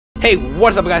Hey,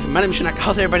 what's up guys, my name is Shinak.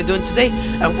 How's everybody doing today?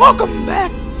 And welcome back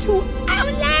to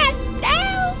Outlast.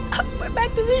 We're back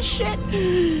to this shit.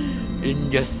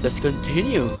 And yes, let's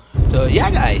continue. So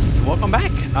yeah guys, welcome back.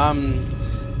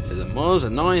 To the most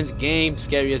annoying game,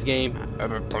 scariest game I've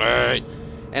ever played.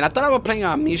 And I thought I was playing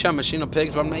Amnesia Machine of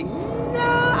Pigs, but I'm like, no,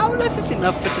 Outlast is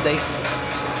enough for today.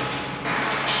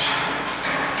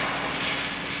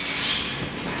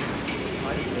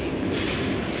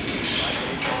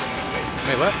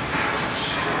 Wait, what?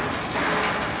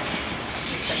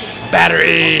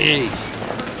 Batteries!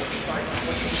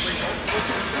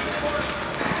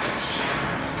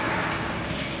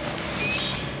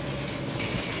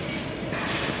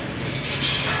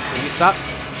 Can you stop?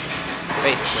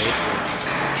 Wait.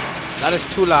 That is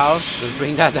too loud. Just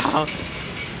bring that down.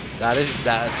 That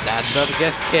does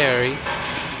get scary.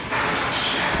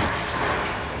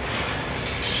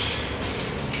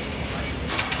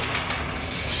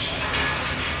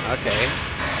 Okay.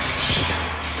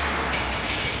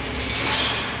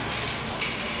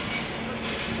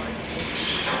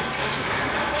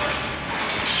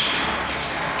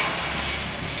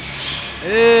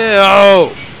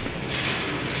 Ew!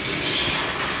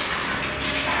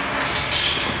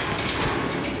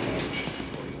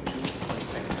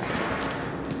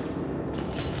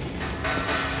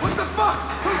 What the fuck?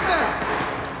 Who's there?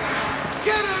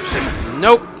 Get him!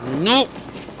 Nope. Nope.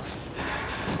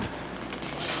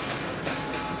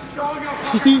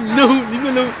 No, leave me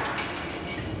alone.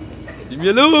 Leave me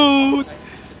alone.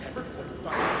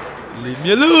 Leave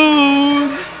me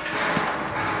alone.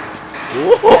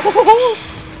 Oh.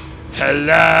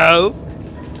 Hello.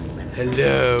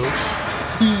 Hello.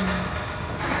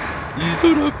 He's so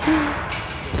cool.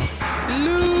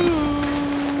 Hello.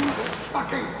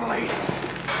 Fucking place.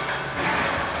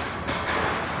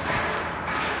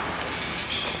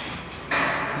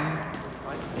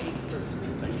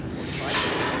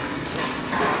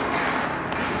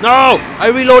 No! I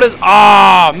reloaded.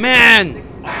 Ah, man!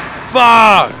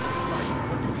 Fuck!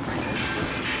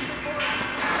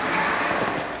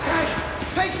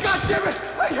 Hey, goddammit!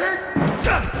 I heard.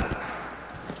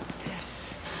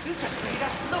 You just made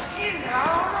us look in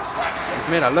now. He's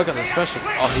made a look at the special.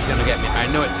 Oh, he's gonna get me. I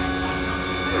knew it.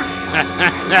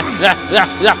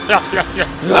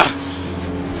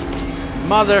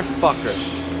 Motherfucker.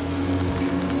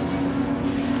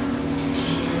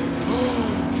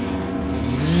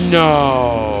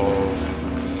 No.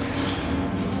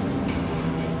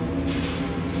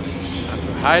 I'm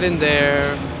hiding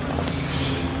there.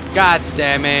 God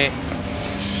damn it.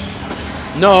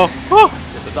 No. Oh.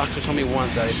 The doctor told me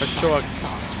once that if you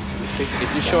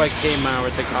show a caveman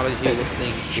with technology, he would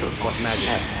think it was magic.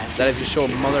 That if you show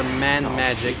Mother Man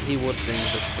magic, he would think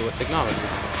it was technology.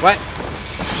 What?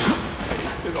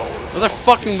 Those are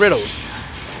fucking riddles.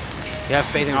 You have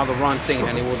faith in all the wrong things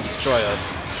and he will destroy us.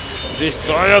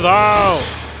 Destroy us all!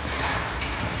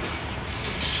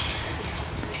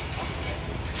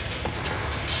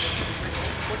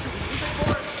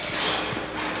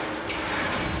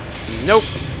 Nope.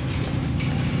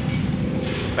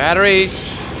 Batteries.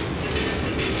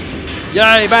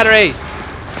 Yay, batteries!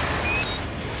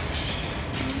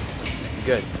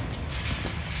 Good.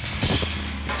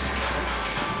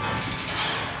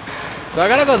 So I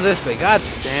gotta go this way. God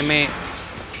damn it.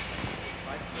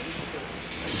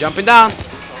 Jumping down.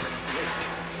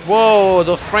 Whoa,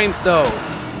 those frames though.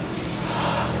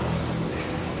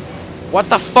 What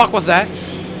the fuck was that?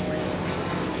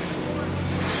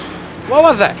 What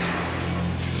was that?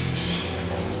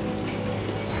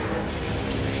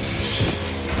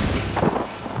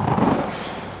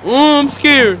 Oh, I'm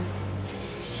scared.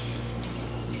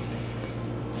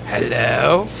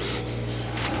 Hello?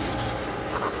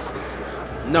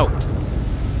 No.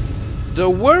 The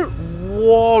word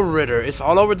Wall Ritter is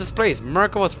all over this place.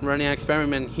 Murkoff was running an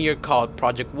experiment here called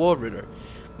Project Wall Ritter.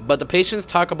 But the patients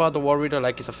talk about the Wall Ritter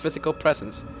like it's a physical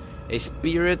presence. A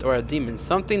spirit or a demon.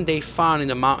 Something they found in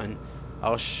the mountain.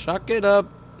 I'll shock it up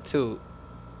to...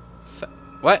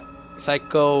 What?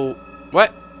 Psycho...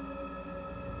 What?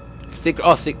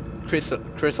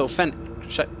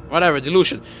 Whatever,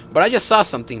 delusion. But I just saw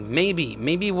something. Maybe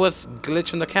it was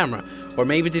glitch on the camera. Or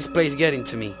maybe this place getting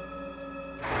to me.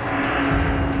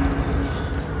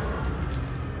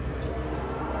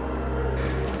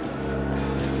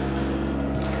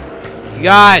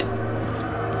 God.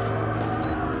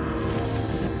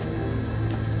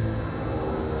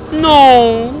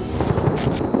 No.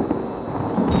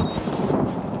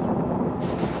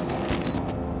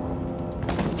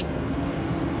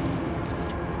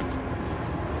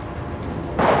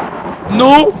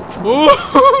 No.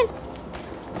 Oh.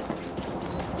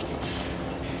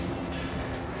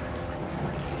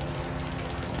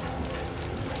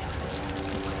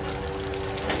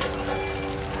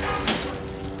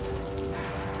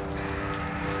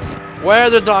 Why are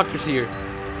the doctors here?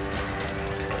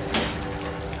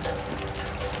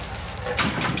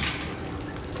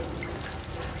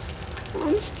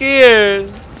 I'm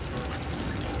scared.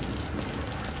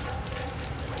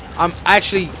 I'm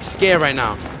actually scared right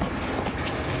now.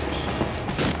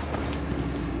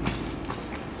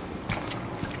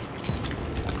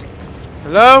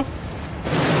 Hello?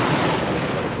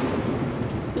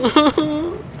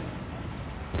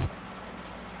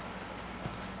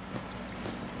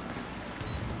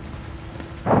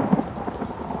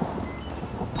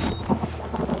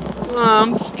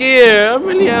 I'm scared. I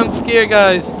really am scared,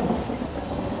 guys.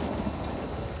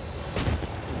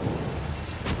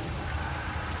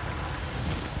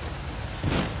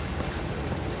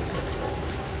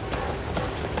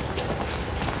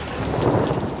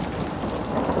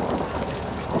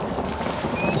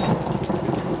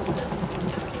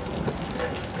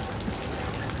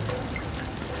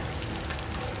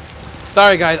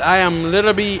 Sorry guys, I am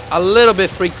literally a little bit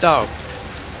freaked out.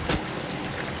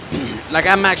 Like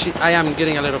I am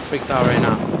getting a little freaked out right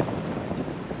now.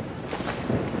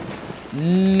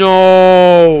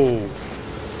 No.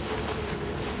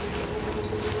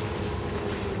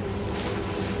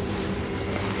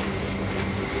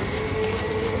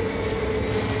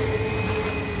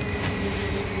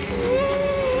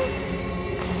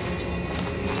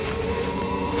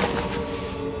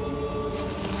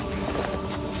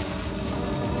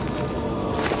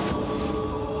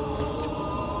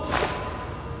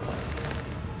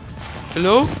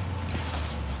 Hello?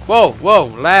 Whoa, whoa,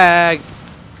 lag.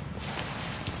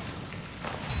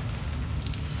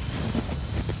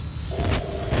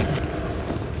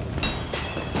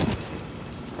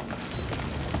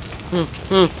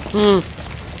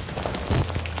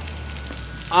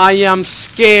 I am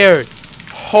scared.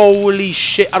 Holy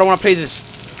shit, I don't want to play this.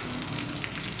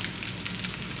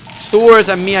 Sewers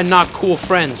and me are not cool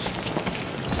friends.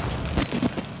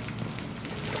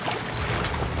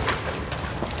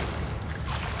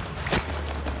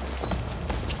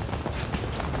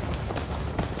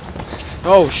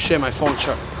 Oh shit, my phone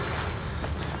shut.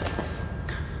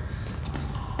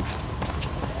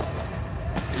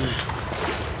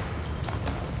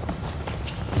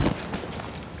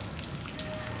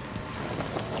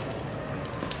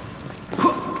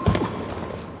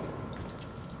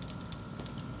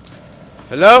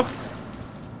 Hello?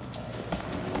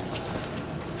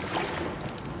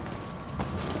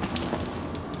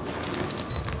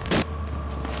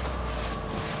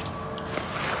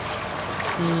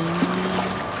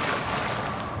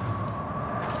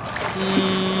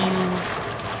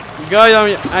 Guys,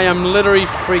 I am literally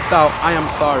freaked out. I am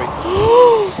sorry.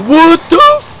 What the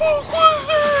fuck was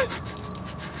that?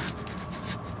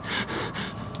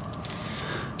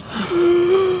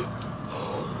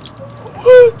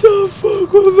 What the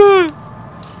fuck was that?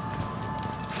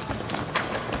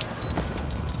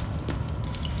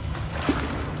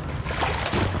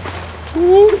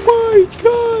 Oh my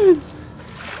god!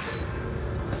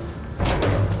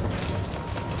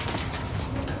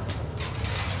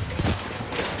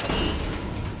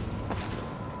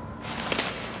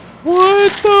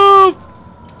 What the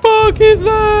fuck is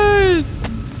that?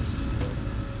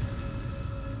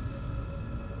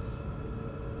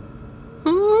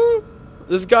 Huh?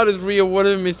 This god is real. What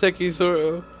a mistake.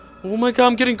 Oh my god,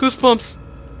 I'm getting goosebumps.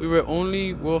 We were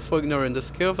only willful ignorant. The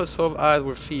scale of a soul of eyes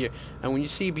were fear. And when you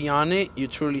see beyond it, you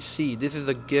truly see. This is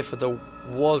the gift of the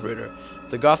Wall Ritter.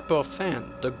 The gospel of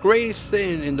sand. The greatest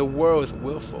sin in the world is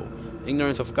willful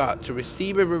ignorance of God. To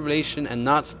receive a revelation and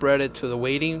not spread it to the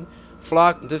waiting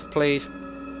flock, this place.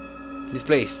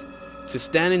 To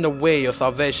stand in the way of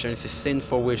salvation is a sin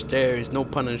for which there is no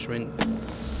punishment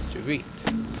to reap.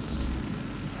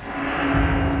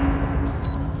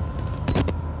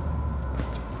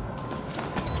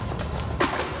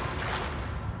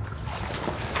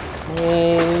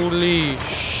 Holy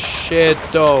shit,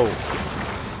 though.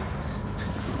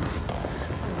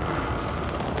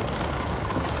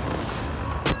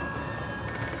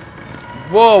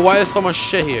 Whoa, why is so much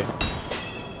shit here?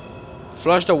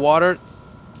 Flush the water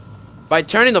by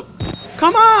turning the...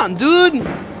 Come on, dude!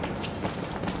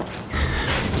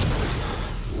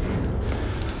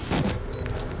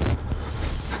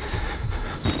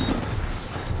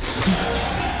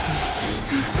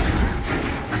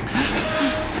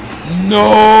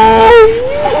 No!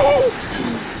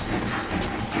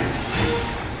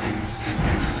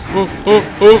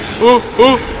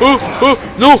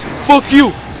 No! Fuck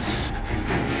you!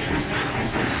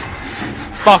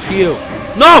 Fuck you!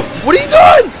 No! What are you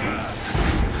doing?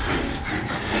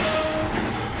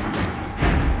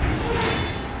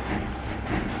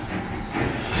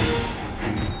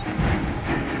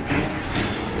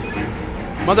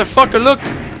 Motherfucker, look!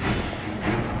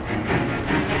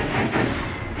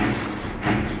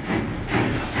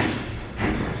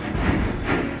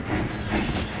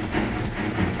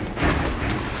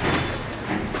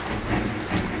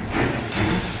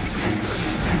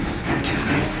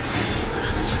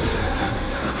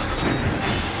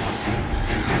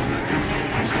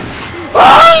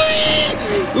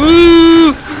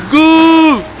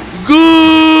 Go!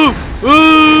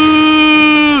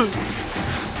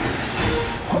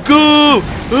 Go!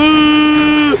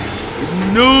 Go!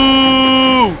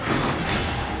 No!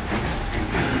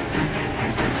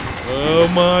 Oh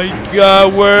my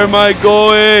god, where am I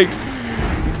going?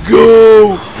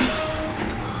 Go!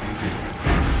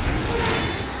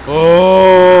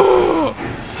 Oh!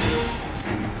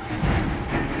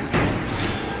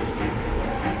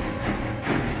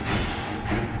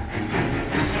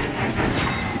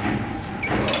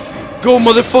 Go,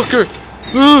 motherfucker!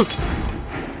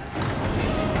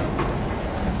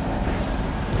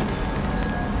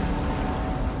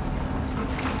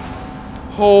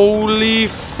 Holy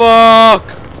fuck!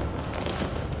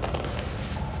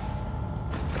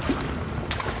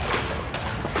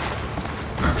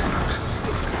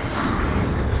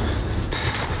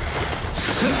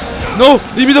 No!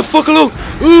 Leave me the fuck alone!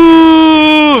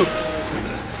 Ooh!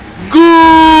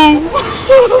 Go!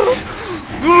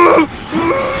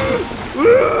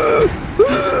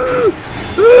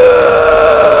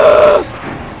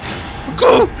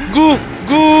 Go! Go!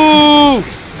 Go!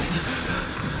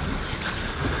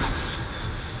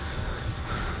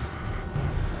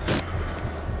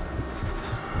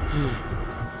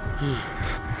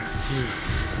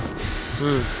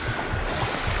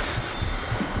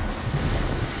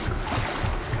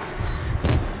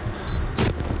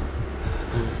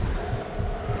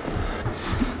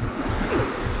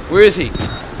 Where is he?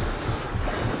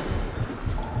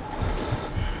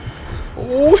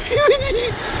 Oh,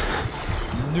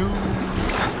 no.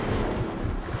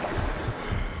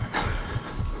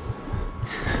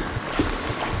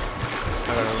 I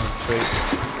gotta run straight.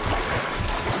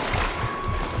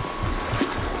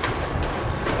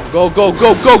 Go, go,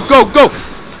 go, go, go, go!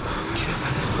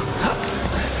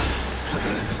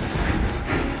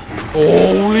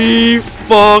 Holy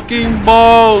fucking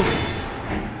balls!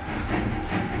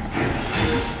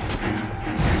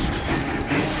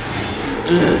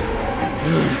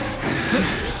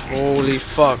 Holy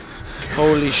fuck.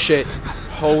 Holy shit.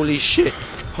 Holy shit.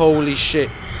 Holy shit.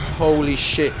 Holy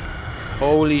shit.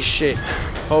 Holy shit.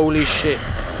 Holy shit.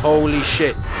 Holy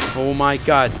shit. Oh my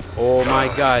god. Oh my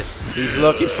god. He's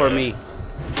looking for me.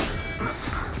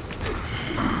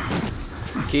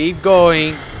 Keep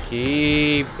going.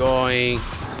 Keep going.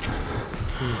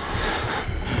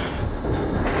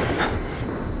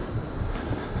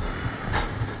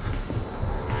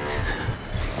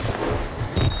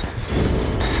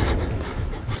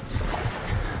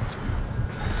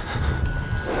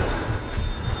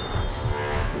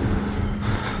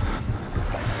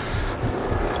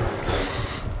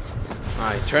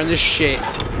 Alright, turn this shit.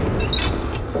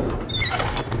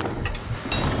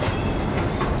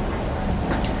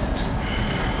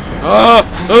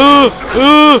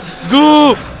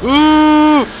 Go!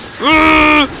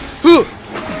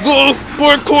 Go!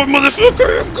 Parkour,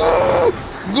 motherfucker! Go!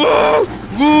 Go!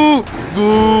 Go!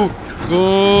 Go!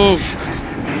 Go!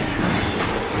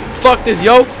 Fuck this,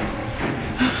 yo!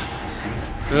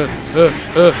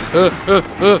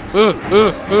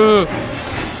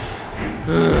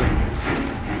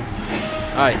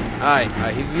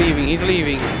 Alright, he's leaving, he's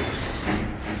leaving.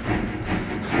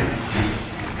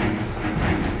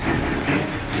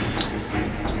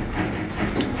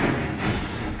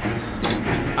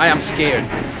 I am scared.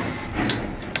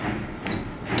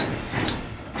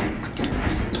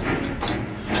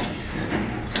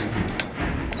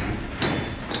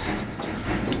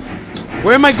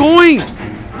 Where am I going?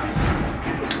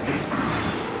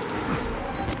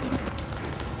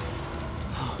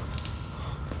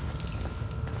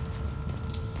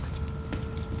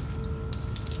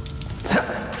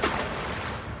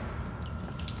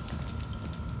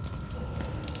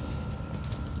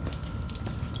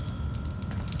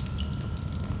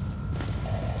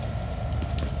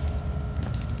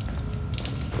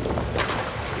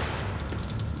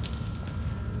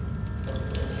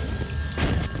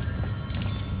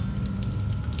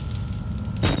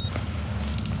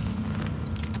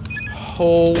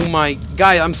 Oh my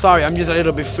god, I'm sorry, I'm just a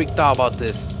little bit freaked out about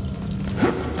this.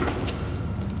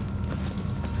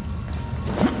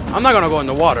 I'm not gonna go in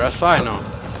the water, that's fine now.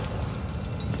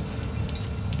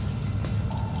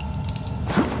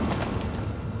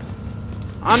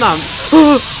 I'm not.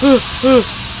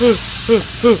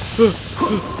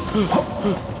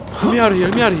 Let me out of here.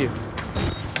 Let me out of here.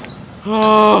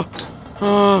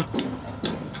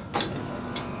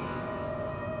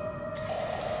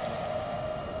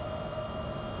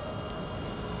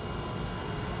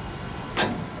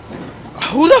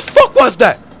 Who the fuck was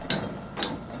that?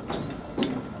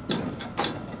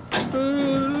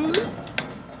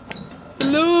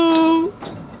 Hello?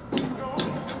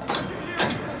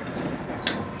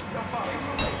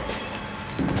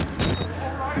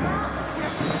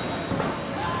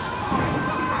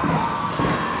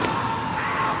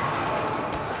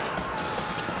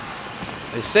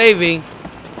 They're saving.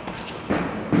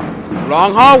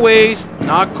 Long hallways.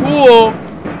 Not cool.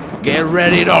 Get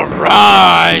ready to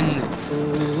run.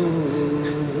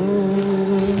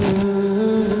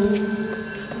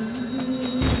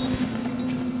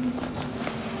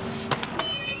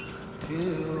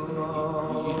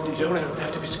 You don't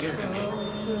have to be scared of me.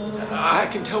 I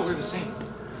can tell we're the same.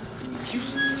 You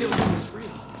still know it's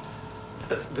real.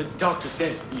 The doctor's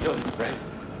dead, you know, right?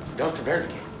 Dr.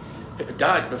 Wernicke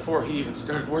died before he even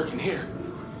started working here.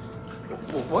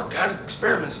 Well, what kind of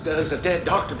experiments does a dead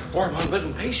doctor perform on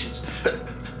living patients?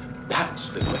 That's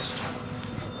the question.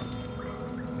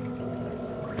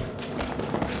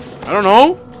 I don't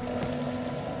know.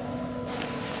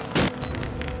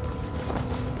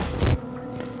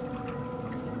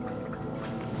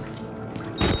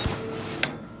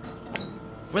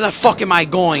 Where the fuck am I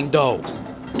going, though?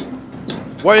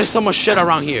 Where is so much shit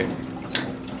around here?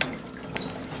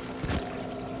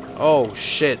 Oh,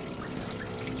 shit.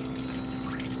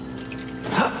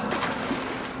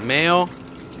 Male,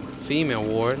 female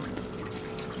ward.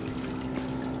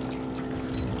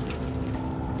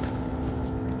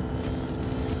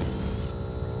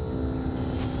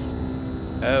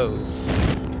 Oh.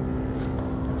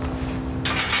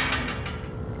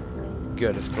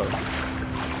 Good, it's close.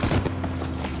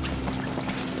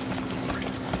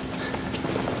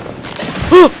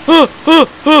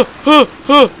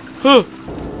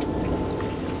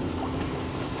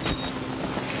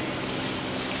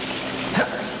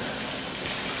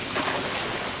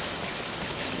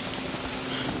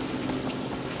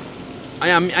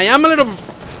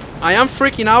 I am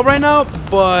freaking out right now,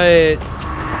 but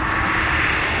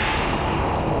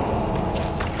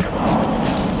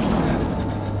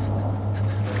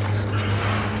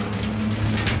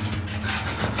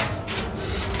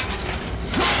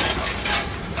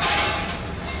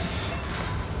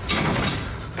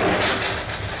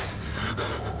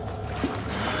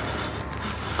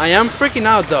I am freaking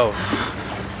out though.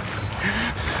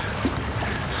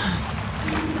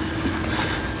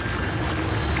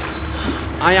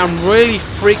 I am really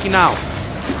freaking out.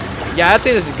 Yeah, I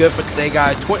think this is good for today,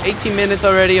 guys. 18 minutes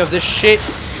already of this shit.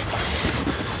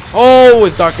 Oh,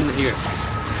 it's dark in here.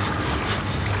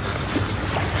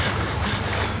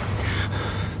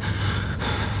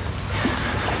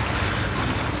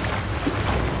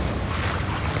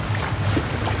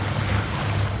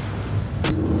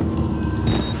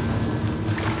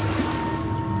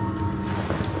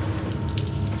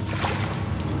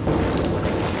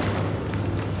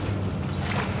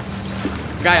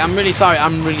 Guy, I'm really sorry.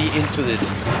 I'm really into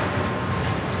this.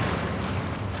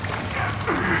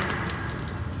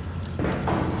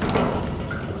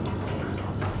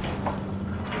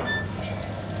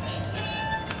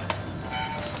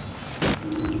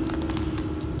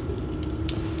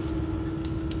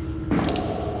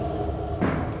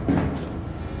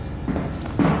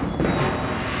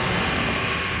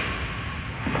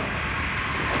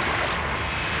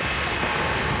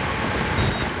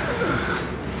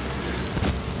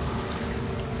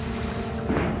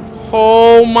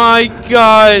 Oh my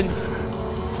god.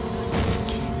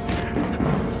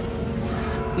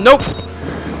 Nope.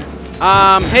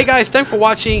 Hey guys, thanks for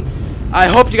watching. I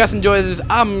hope you guys enjoyed this.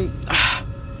 I'm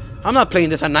not playing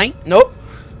this at night. Nope.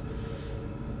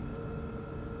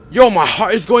 Yo, my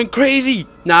heart is going crazy.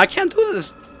 Nah, I can't do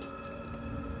this.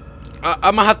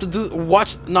 I'm gonna have to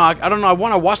watch. No, I don't know. I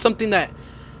want to watch something that,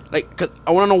 like, cause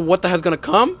I want to know what the hell's gonna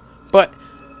come. But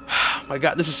my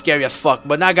god, this is scary as fuck.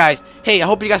 But now, guys, hey, I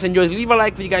hope you guys enjoyed. Leave a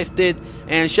like if you guys did,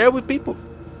 and share it with people.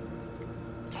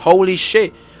 Holy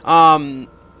shit.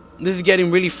 This is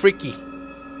getting really freaky.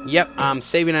 Yep, I'm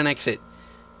saving an exit.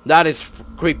 That is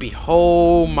creepy.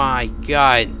 Oh my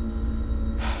god.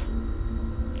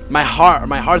 My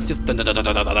heart's just. But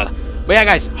yeah,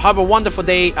 guys, have a wonderful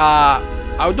day.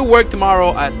 I'll do work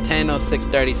tomorrow at 10 or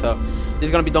 6:30. So this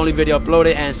is gonna be the only video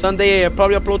uploaded, and Sunday I'll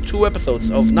probably upload 2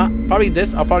 episodes of not probably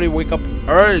this. I'll probably wake up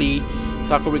early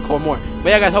so I can record more. But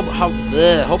yeah, guys, hope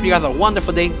you guys have a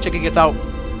wonderful day. Check it out.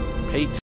 Peace.